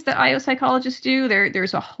things that IO psychologists do.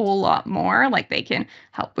 There's a whole lot more. Like they can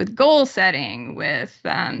help with goal setting, with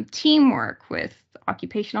teamwork, with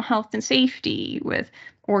occupational health and safety, with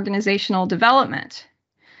organizational development.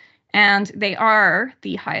 And they are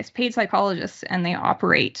the highest paid psychologists, and they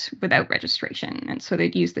operate without registration. And so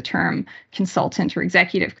they'd use the term consultant or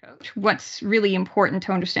executive coach. What's really important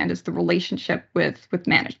to understand is the relationship with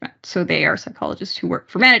management. So they are psychologists who work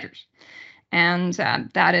for managers. And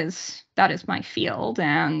that is my field.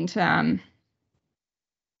 And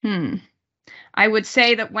I would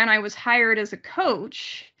say that when I was hired as a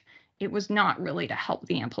coach, it was not really to help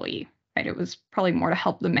the employee, right? It was probably more to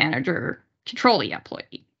help the manager control the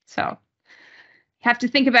employee. So you have to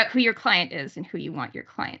think about who your client is and who you want your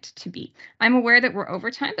client to be. I'm aware that we're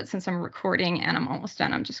over time, but since I'm recording and I'm almost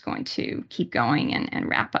done, I'm just going to keep going and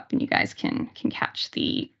wrap up, and you guys can catch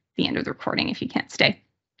the end of the recording if you can't stay.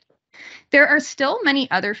 There are still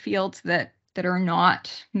many other fields that are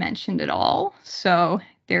not mentioned at all. So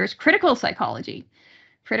there's critical psychology.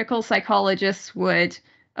 Critical psychologists would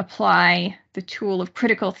apply the tool of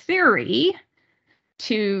critical theory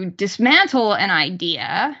to dismantle an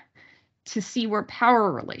idea to see where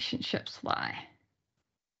power relationships lie.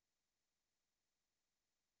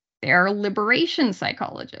 There are liberation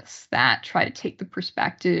psychologists that try to take the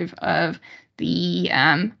perspective of the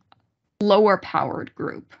lower powered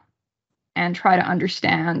group and try to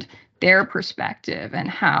understand their perspective and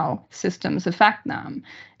how systems affect them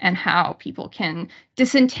and how people can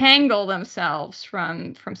disentangle themselves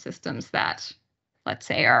from systems that, let's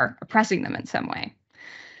say, are oppressing them in some way.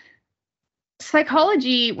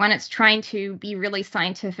 Psychology, when it's trying to be really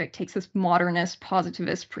scientific, takes this modernist,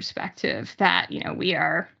 positivist perspective that,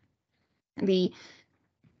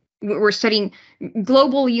 we're studying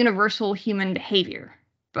global universal human behavior.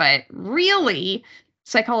 But really,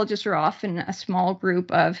 psychologists are often a small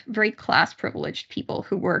group of very class privileged people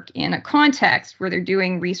who work in a context where they're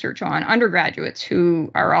doing research on undergraduates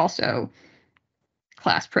who are also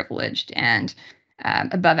class privileged and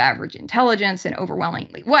above average intelligence and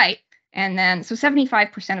overwhelmingly white. And then, so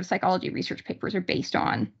 75% of psychology research papers are based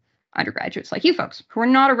on undergraduates like you folks, who are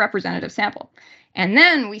not a representative sample. And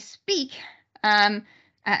then we speak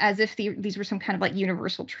as if these were some kind of like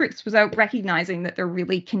universal truths, without recognizing that they're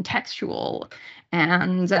really contextual,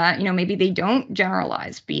 and maybe they don't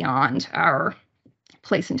generalize beyond our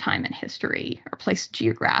place in time in history, or place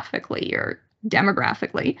geographically or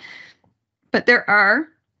demographically. But there are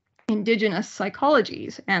indigenous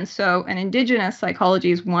psychologies, and so an indigenous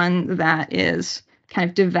psychology is one that is kind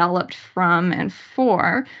of developed from and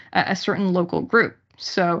for a certain local group.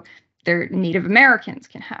 So their Native Americans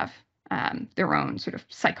can have their own sort of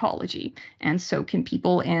psychology, and so can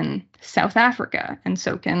people in South Africa, and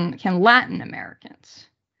so can Latin Americans.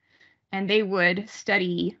 And they would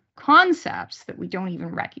study concepts that we don't even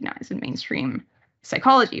recognize in mainstream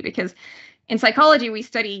psychology, because in psychology we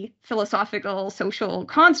study philosophical social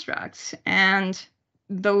constructs, and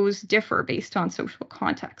those differ based on social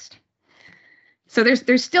context. So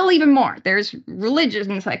there's still even more. There's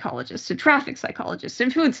religion psychologists, and traffic psychologists,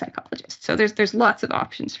 and food psychologists. So there's lots of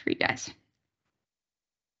options for you guys.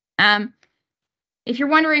 If you're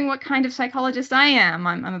wondering what kind of psychologist I am,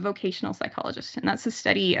 I'm a vocational psychologist, and that's the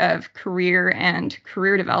study of career and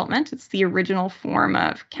career development. It's the original form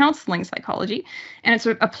of counselling psychology, and it's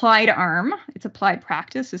an applied arm. Its applied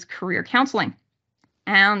practice is career counselling,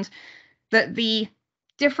 and the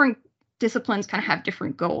different disciplines kind of have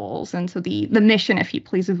different goals. And so the mission, if you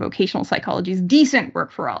please, of vocational psychology is decent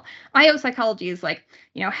work for all. IO psychology is like,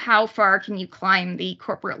 how far can you climb the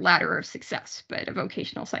corporate ladder of success? But a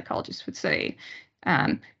vocational psychologist would say,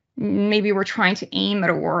 maybe we're trying to aim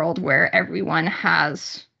at a world where everyone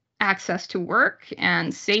has access to work,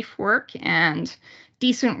 and safe work, and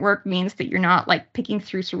decent work means that you're not like picking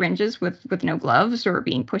through syringes with no gloves or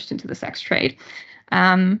being pushed into the sex trade.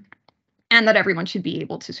 And that everyone should be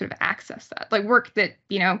able to sort of access that, like work that,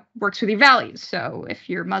 works with your values. So if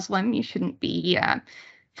you're Muslim, you shouldn't be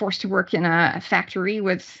forced to work in a factory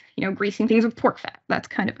with, greasing things with pork fat. That's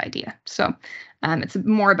kind of idea. So it's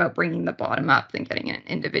more about bringing the bottom up than getting an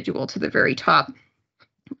individual to the very top.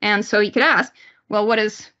 And so you could ask, well, what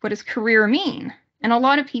does career mean? And a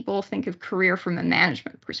lot of people think of career from a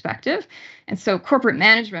management perspective. And so corporate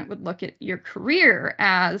management would look at your career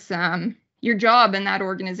as your job in that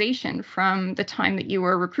organization from the time that you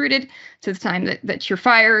were recruited to the time that you're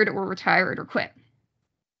fired or retired or quit.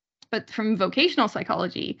 But from vocational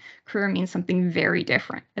psychology, career means something very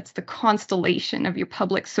different. It's the constellation of your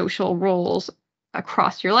public social roles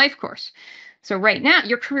across your life course. So right now,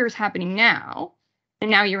 your career is happening now, and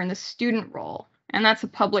now you're in the student role. And that's a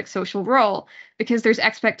public social role because there's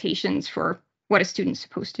expectations for what a student's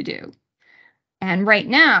supposed to do. And right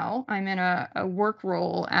now, I'm in a work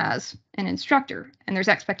role as an instructor, and there's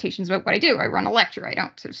expectations about what I do. I run a lecture. I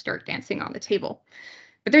don't sort of start dancing on the table.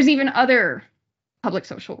 But there's even other public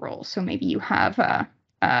social roles. So maybe you have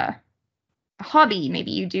a hobby. Maybe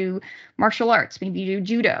you do martial arts. Maybe you do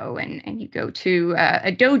judo, and you go to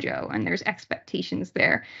a dojo, and there's expectations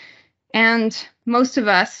there. And most of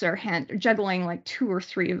us are juggling like 2 or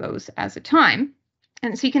 3 of those at a time.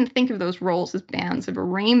 And so you can think of those roles as bands of a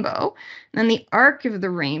rainbow. And then the arc of the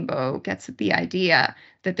rainbow gets at the idea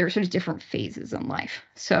that there's sort of different phases in life.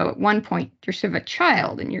 So at one point, you're sort of a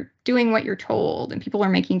child and you're doing what you're told and people are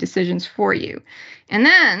making decisions for you. And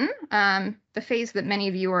then the phase that many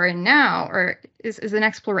of you are in now is an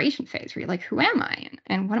exploration phase where you're like, who am I?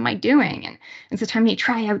 And what am I doing? And it's a time you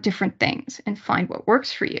try out different things and find what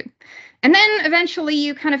works for you. And then eventually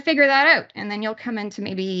you kind of figure that out. And then you'll come into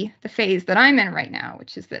maybe the phase that I'm in right now,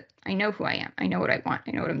 which is that I know who I am. I know what I want.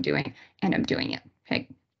 I know what I'm doing, and I'm doing it. Okay.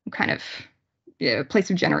 I'm kind of a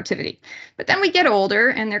place of generativity. But then we get older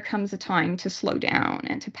and there comes a time to slow down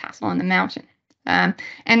and to pass on the mountain.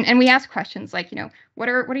 And we ask questions like, what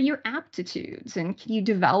are your aptitudes, and can you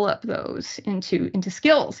develop those into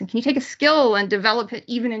skills? And can you take a skill and develop it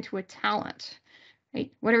even into a talent? Right?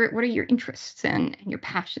 What are your interests and your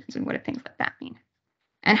passions, and what do things like that mean?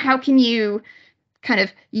 And how can you kind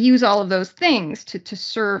of use all of those things to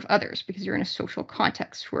serve others, because you're in a social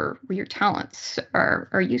context where your talents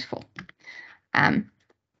are useful.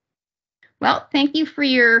 Well, thank you for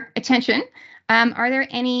your attention. Are there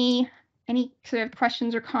any sort of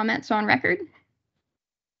questions or comments on record?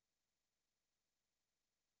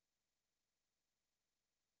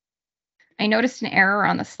 I noticed an error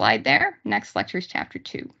on the slide there. Next lecture is chapter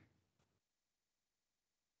 2.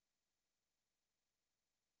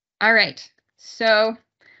 All right, So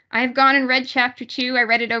I've gone and read chapter 2. I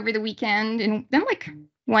read it over the weekend in like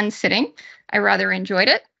one sitting. I rather enjoyed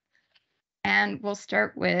it. And we'll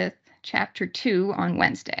start with chapter 2 on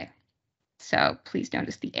Wednesday. So please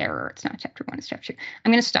notice the error. It's not chapter 1, it's chapter 2.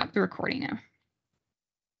 I'm going to stop the recording now.